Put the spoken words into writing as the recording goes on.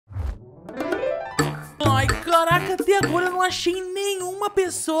Ai, caraca, até agora eu não achei nenhuma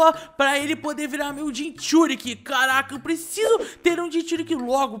pessoa pra ele poder virar meu Jinchuriki. Caraca, eu preciso ter um Jinchuriki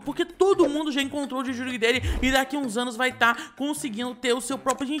logo, porque todo mundo já encontrou o Jinchuriki dele e daqui a uns anos vai estar conseguindo ter o seu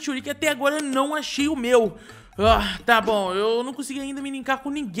próprio Jinchuriki. Até agora eu não achei o meu. Tá bom, eu não consegui ainda me linkar com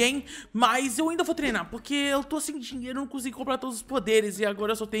ninguém, mas eu ainda vou treinar, porque eu tô sem dinheiro, não consegui comprar todos os poderes e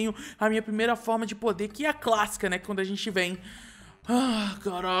agora eu só tenho a minha primeira forma de poder, que é a clássica, né, quando a gente vem.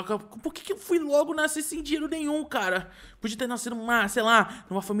 Caraca, por que eu fui logo nascer sem dinheiro nenhum, cara? Podia ter nascido numa, sei lá,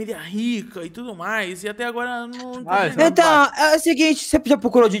 numa família rica e tudo mais, e até agora não... Então, é o seguinte, você já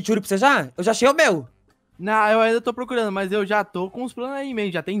procurou de Jinchuriki pra você já? Eu já achei o meu. Não, eu ainda tô procurando, mas eu já tô com os planos aí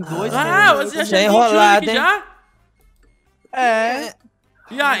mesmo, já tem dois. Você já chegou enrolado, hein? já? É.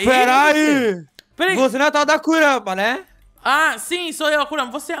 E aí? Peraí! Peraí. Você não é tal da Kurama, né? Ah, sim, sou eu,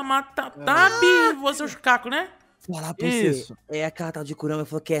 Kurama. Você é a Matatabi, você é o Shukaku, né? Falar pra você, é aquela tal de Kurama,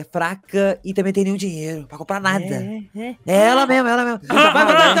 falou que é fraca e também tem nenhum dinheiro pra comprar nada. É ela mesmo, ela mesmo. Vai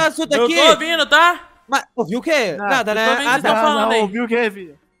mandar esse assunto aqui. Eu tô ouvindo, tá? Mas, ouviu o quê? Nada, né? Eu tô ouvindo o que você tá falando aí. Ouviu o quê,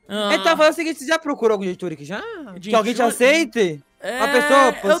 filho? Então, falando o seguinte, você já procurou algum Jinchuriki já? Que alguém te aceite? Uma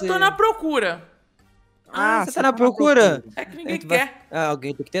pessoa, eu tô na procura. Você tá na procura? É que ninguém quer.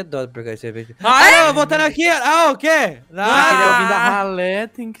 Alguém tem que ter dó pra pegar esse evento. Não, voltando aqui. O quê? Aquele alguém da ralé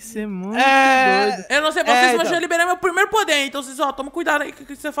tem que ser muito doido. Eu não sei vocês, mas eu já liberei meu primeiro poder. Então vocês, toma cuidado aí com o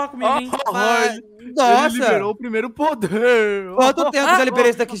que você fala comigo, hein? Nossa. Ele liberou o primeiro poder. Quanto tempo já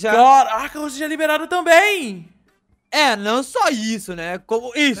liberei isso daqui já? Caraca, vocês já liberaram também. Não só isso, né?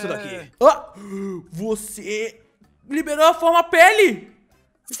 Como isso daqui. Você liberou a forma pele?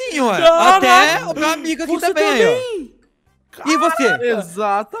 Sim, ué. Até o meu amigo aqui também. E você?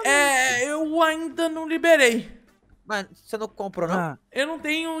 Exatamente. Eu ainda não liberei. Mas você não comprou, não? Eu não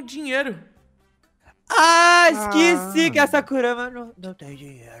tenho dinheiro. Esqueci que essa Kurama não tem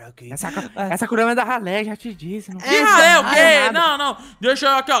dinheiro aqui. Essa Kurama é da ralé, já te disse. Que ralé o quê? Não. Deixa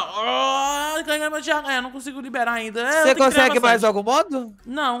eu aqui, ó. Não consigo liberar ainda. Você consegue mais algum modo?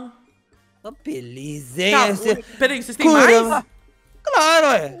 Não. Beleza. Peraí, vocês têm mais? Claro,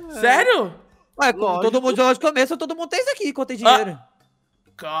 ué. Sério? Ué, todo mundo de começo, todo mundo tem isso aqui, quando tem dinheiro.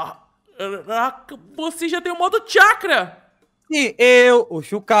 Caraca, você já tem o modo chakra. Sim, o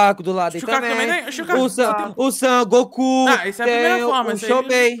Shukaku do lado aí também. O San Goku. Essa é a primeira forma. O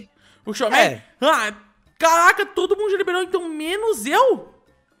Shomei. O Shomei? Caraca, todo mundo já liberou, então menos eu?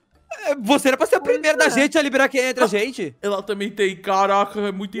 Você era pra ser o primeiro da gente a liberar quem entra a gente. Ela também tem, caraca,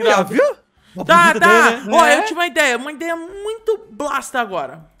 é muito irado. Viu? Tá. Ó, eu tive uma ideia muito blasta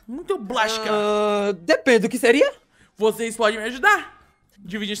agora. Muito blástica. Depende do que seria. Vocês podem me ajudar.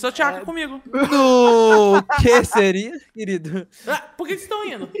 Dividir seu chakra comigo. No que seria, querido? Por que vocês estão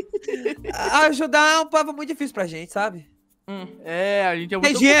indo? Ajudar é um papo muito difícil pra gente, sabe? A gente é muito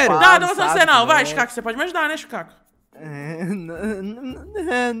tem dinheiro? Não vou você não. Vai, Shukaku, você pode me ajudar, né, Shukaku?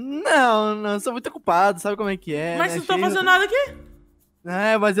 Não, sou muito ocupado, sabe como é que é. Mas vocês não estão fazendo nada aqui?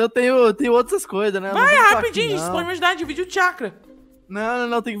 Mas eu tenho outras coisas, né? Vai, rapidinho, você pode me ajudar a dividir o chakra.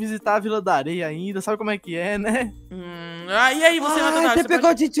 Não, tem que visitar a Vila da Areia ainda, sabe como é que é, né? E aí, você vai você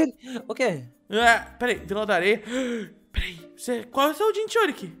pegou o Jinchuriki. O quê? Peraí, Vila da Areia. Peraí, qual é o seu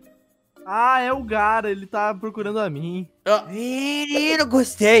Jinchuriki? É o Gara, ele tá procurando a mim. Menino,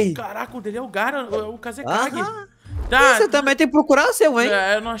 gostei. Caraca, o dele é o Gara, o Kazekage. Você também tem que procurar o seu, hein?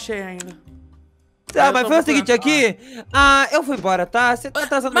 Eu não achei ainda. Mas foi o seguinte aqui. Eu fui embora, tá? Você tá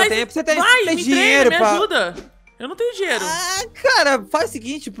atrasando meu tempo. Você tem dinheiro me ajuda. Eu não tenho dinheiro. Cara, faz o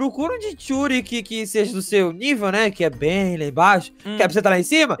seguinte, procura um Jinchuriki que seja do seu nível, né? Que é bem lá embaixo. Que é pra você estar lá em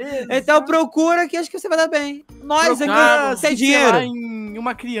cima. Então procura que acho que você vai dar bem. Nós aqui tem dinheiro. Em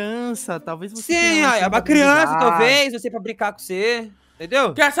uma criança, talvez você... Sim, é uma criança, talvez, você pra brincar com você.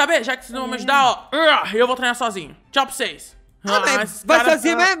 Entendeu? Quer saber? Já que vocês não vão me ajudar, eu vou treinar sozinho. Tchau pra vocês. Vai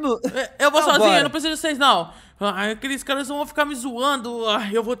sozinho mesmo? Eu vou sozinho, eu não preciso de vocês, não. Aqueles caras vão ficar me zoando.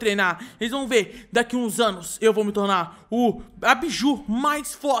 Eu vou treinar. Eles vão ver, daqui uns anos eu vou me tornar a biju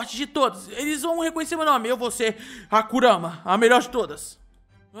mais forte de todos. Eles vão reconhecer meu nome. Eu vou ser a Kurama, a melhor de todas.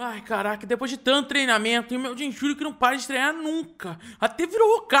 Ai, caraca, depois de tanto treinamento, e meu Jinchuriki não para de treinar nunca. Até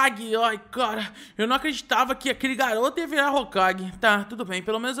virou Hokage. Ai, cara, eu não acreditava que aquele garoto ia virar Hokage. Tá, tudo bem,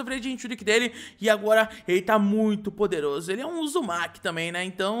 pelo menos eu virei Jinchuriki dele e agora ele tá muito poderoso. Ele é um Uzumaki também, né?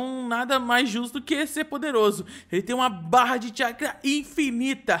 Então, nada mais justo que ser poderoso. Ele tem uma barra de chakra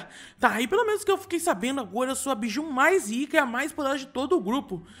infinita. Tá, e pelo menos que eu fiquei sabendo agora, eu sou a biju mais rica e a mais poderosa de todo o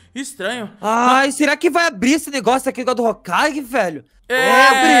grupo. Estranho. Será que vai abrir esse negócio aqui do Hokage, velho?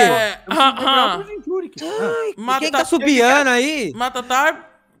 Quem tá subiando aí? Matata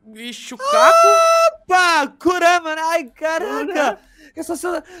e Shukaku. Opa, Kurama, ai, caraca. Eu sou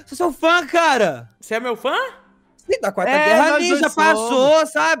seu fã, cara. Você é meu fã? Sim, da Quarta Guerra nós Ninja dois passou,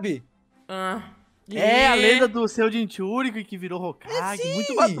 sabe? Ah. É, a lenda do seu Jinchuriki que virou Hokage.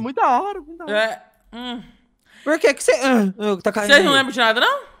 Muito da hora, muito da hora. Por que você... tá caindo Vocês não aí. lembram de nada,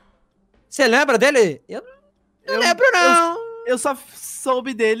 não? Você lembra dele? Eu não lembro, não. Eu só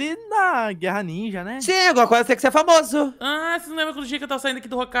soube dele na Guerra Ninja, né? Sim, alguma coisa tem que ser famoso. Ah, vocês não lembram quando o dia que eu tava saindo aqui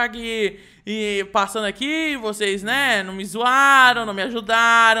do Hokage e passando aqui, vocês, né, não me zoaram, não me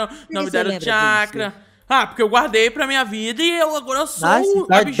ajudaram, não me deram chakra. Ah, porque eu guardei pra minha vida e agora eu sou o Abiju.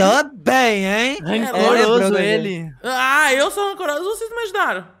 Guardou bem, hein? Rancoroso ele. Ah, eu sou rancoroso, vocês me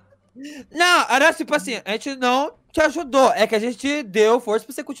ajudaram. Não, era tipo assim, a gente não te ajudou. É que a gente te deu força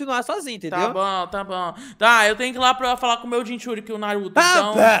pra você continuar sozinho, entendeu? Tá bom, tá bom. Tá, eu tenho que ir lá pra falar com o meu Jinchuriki, o Naruto,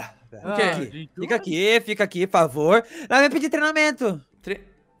 então... O quê? Fica aqui, por favor. Ela vai pedir treinamento.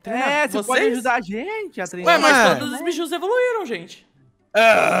 Você pode ajudar a gente a treinar. Ué, mas todos os bichos evoluíram, gente.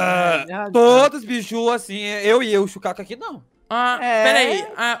 Todos os bichos, assim, eu e o Shukaku aqui, não. Ah, peraí.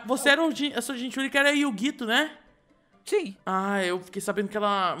 Você era a sua Jinchuriki era Yugito, né? Sim. Ah, eu fiquei sabendo que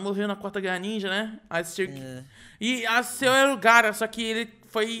ela morreu na Quarta Guerra Ninja, né? E a seu era o Gaara, só que ele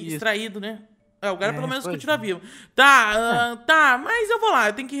foi extraído, né? O Gaara pelo menos continua vivo. Tá, mas eu vou lá,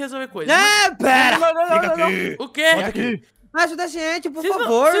 eu tenho que resolver coisas. Pera! Fica aqui. O quê? Volta aqui. Ajuda a gente, por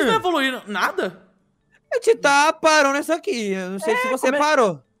favor. Vocês não evoluíram nada? A gente tá parando isso aqui. Eu não sei se você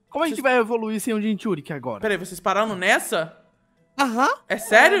parou. Como a gente vai evoluir sem o Jinchuriki agora? Peraí, vocês pararam nessa? Aham. É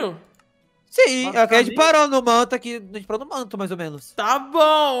sério? Sim, é que a gente parou no manto aqui. A gente parou no manto, mais ou menos. Tá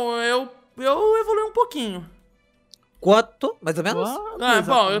bom, eu evolui um pouquinho. Quanto? Mais ou menos?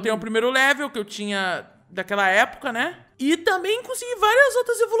 Bom, eu tenho o primeiro level que eu tinha daquela época, né? E também consegui várias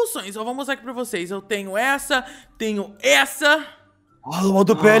outras evoluções. Eu vou mostrar aqui pra vocês. Eu tenho essa, tenho essa. O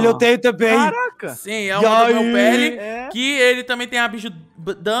modo pele eu tenho também. Caraca! Sim, é o modo meu pele. Que ele também tem a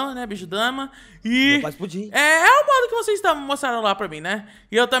Bijudama, né? Bijudama. E é o modo que vocês mostraram lá pra mim, né?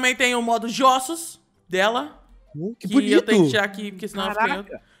 E eu também tenho o modo de ossos dela. Que bonito! Eu tenho que tirar aqui, porque senão eu fico em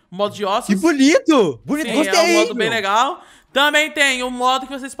outro. Modo de ossos. Que bonito! Bonito, Sim, gostei! É um modo bem legal. Também tem o modo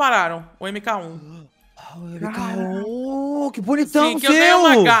que vocês pararam, o MK1. O MK1, que bonitão. Sim, que eu tenho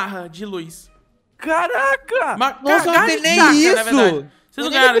uma garra de luz. Caraca! Nossa, eu não de nem chakra, isso! na verdade. Vocês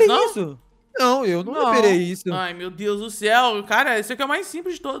não ganharam isso, não? Não, eu não liberei isso. Ai, meu Deus do céu. Cara, esse aqui é o mais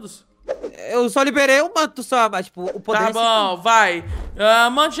simples de todos. Eu só liberei um manto só, mas tipo, o poder... Tá bom, vai.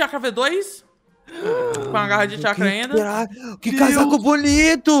 Manto de chakra V2. Com a garra de chakra ainda. Que casaco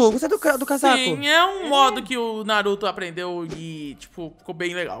bonito! Gostei do casaco. Sim, é um modo que o Naruto aprendeu e, tipo, ficou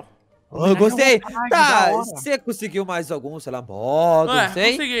bem legal. Eu gostei. Tá, você conseguiu mais algum, sei lá, modo, não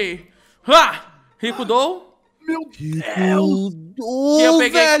sei? Consegui. Rico Dou. Meu Deus! Que eu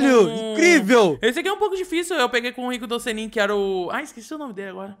peguei velho! com... Incrível! Esse aqui é um pouco difícil. Eu peguei com o Rico Docenin, que era o... Ah, esqueci o nome dele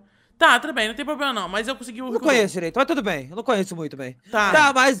agora. Tá, tudo bem, não tem problema não. Mas eu consegui o Rico. Não conheço direito, mas tudo bem. Eu não conheço muito bem.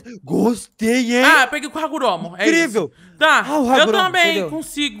 Tá, mas gostei, hein? eu peguei com o Haguromo. Incrível! Tá, eu também entendeu?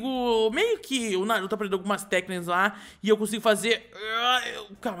 consigo... Meio que o Naruto aprendeu algumas técnicas lá. E eu consigo fazer...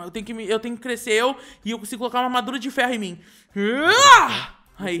 Calma, eu tenho que crescer e eu consigo colocar uma armadura de ferro em mim.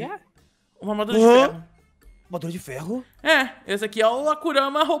 Aí. Uma armadura de ferro. Armadura de ferro? Esse aqui é o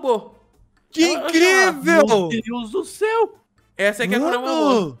KURAMA robô. Que incrível! Meu Deus do céu! Essa aqui é a KURAMA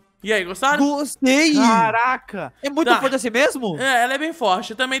robô. E aí, gostaram? Gostei! Caraca! É muito forte assim mesmo? Ela é bem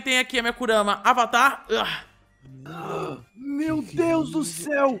forte. Também tem aqui a minha KURAMA Avatar. Meu Deus do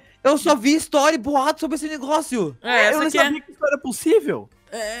céu! Eu só vi história e boato sobre esse negócio. Essa eu não aqui sabia que isso era possível.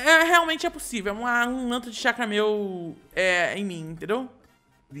 Realmente é possível. É um manto de chakra meu em mim, entendeu?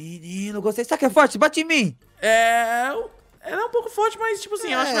 Menino, gostei. Sabe que é forte? Bate em mim. Ela é um pouco forte, mas tipo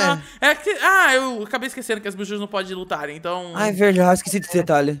assim, eu acho que eu acabei esquecendo que as bichos não podem lutarem, então... É verdade, esqueci desse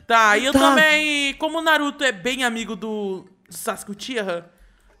detalhe. Tá, e eu também, como o Naruto é bem amigo do Sasuke Uchiha,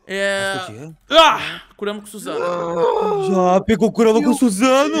 Kurama com Suzano. Já pegou Kurama com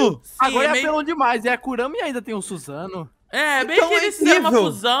Suzano? Sim, agora é apelão demais, é a Kurama e ainda tem o Suzano. Bem que eles fizeram uma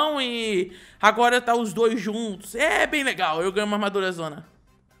fusão e agora tá os dois juntos. É bem legal, eu ganho uma armadura zona.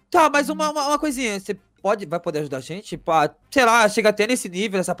 Tá, mas uma coisinha, você vai poder ajudar a gente? Sei lá, chega até nesse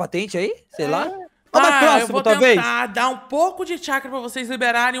nível, essa patente aí? Sei lá. Eu vou tentar dar um pouco de chakra pra vocês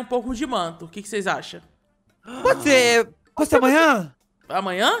liberarem um pouco de manto. O que vocês acham? Pode ser amanhã?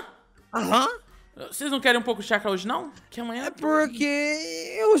 Amanhã? Aham. Vocês não querem um pouco de chakra hoje, não? Que amanhã... É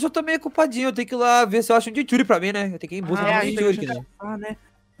porque eu já tô meio culpadinho, eu tenho que ir lá ver se eu acho um Jinchuriki pra mim, né? Eu tenho que ir em busca de um Jinchuriki, né?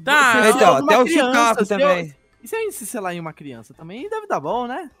 Tá, então, até o Shukaku também. E se eu selar em uma criança também, deve dar bom,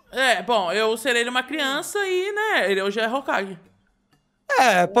 né? Bom, eu serei uma criança e, né, ele hoje é Hokage.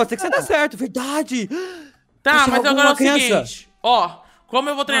 Pode ser que você dê certo, verdade. Tá, mas agora é o seguinte, Como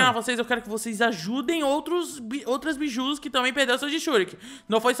eu vou treinar vocês, eu quero que vocês ajudem outras bijus que também perderam seus Jinchuriki.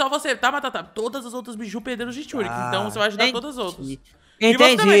 Não foi só você, tá, Batata? Todas as outras bijus perderam os Jinchuriki. Então você vai ajudar todas as outras. E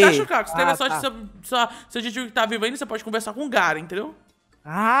você também, tá, Chucaco? Se teve a sorte de seu Jinchuriki tá vivo ainda, você pode conversar com o Gara, entendeu?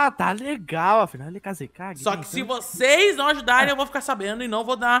 Ah, tá legal. Afinal, ele é Kazekage. Só que se vocês não ajudarem, eu vou ficar sabendo e não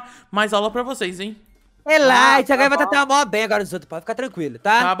vou dar mais aula pra vocês, hein? Relaxa, agora vai tratar mó bem agora os outros, pode ficar tranquilo,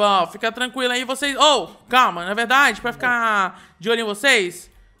 tá? Tá bom, fica tranquilo aí, vocês... calma, na verdade, pra ficar de olho em vocês,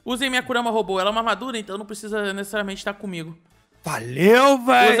 usem minha Kurama robô. Ela é uma armadura, então não precisa necessariamente estar comigo. Valeu,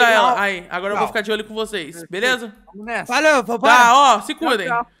 velho. Usa ela. Aí, agora eu vou ficar de olho com vocês, beleza? Vamos nessa. Valeu, vambora. Tá, se cuidem.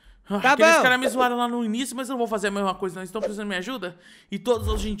 Tchau. Tá Aqueles bom. caras me zoaram lá no início, mas eu não vou fazer a mesma coisa, não. Eles estão precisando de minha ajuda. E todos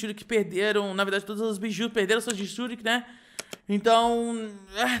os Jinchuriki que perderam, na verdade, todos os bijus perderam seus Jinchuriki, né? Então,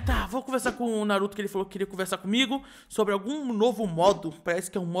 tá, vou conversar com o Naruto, que ele falou que queria conversar comigo sobre algum novo modo.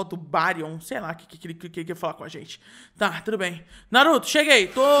 Parece que é um modo Baryon, sei lá, que ele quer falar com a gente. Tá, tudo bem. Naruto, cheguei,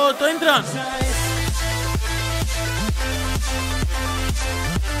 tô entrando.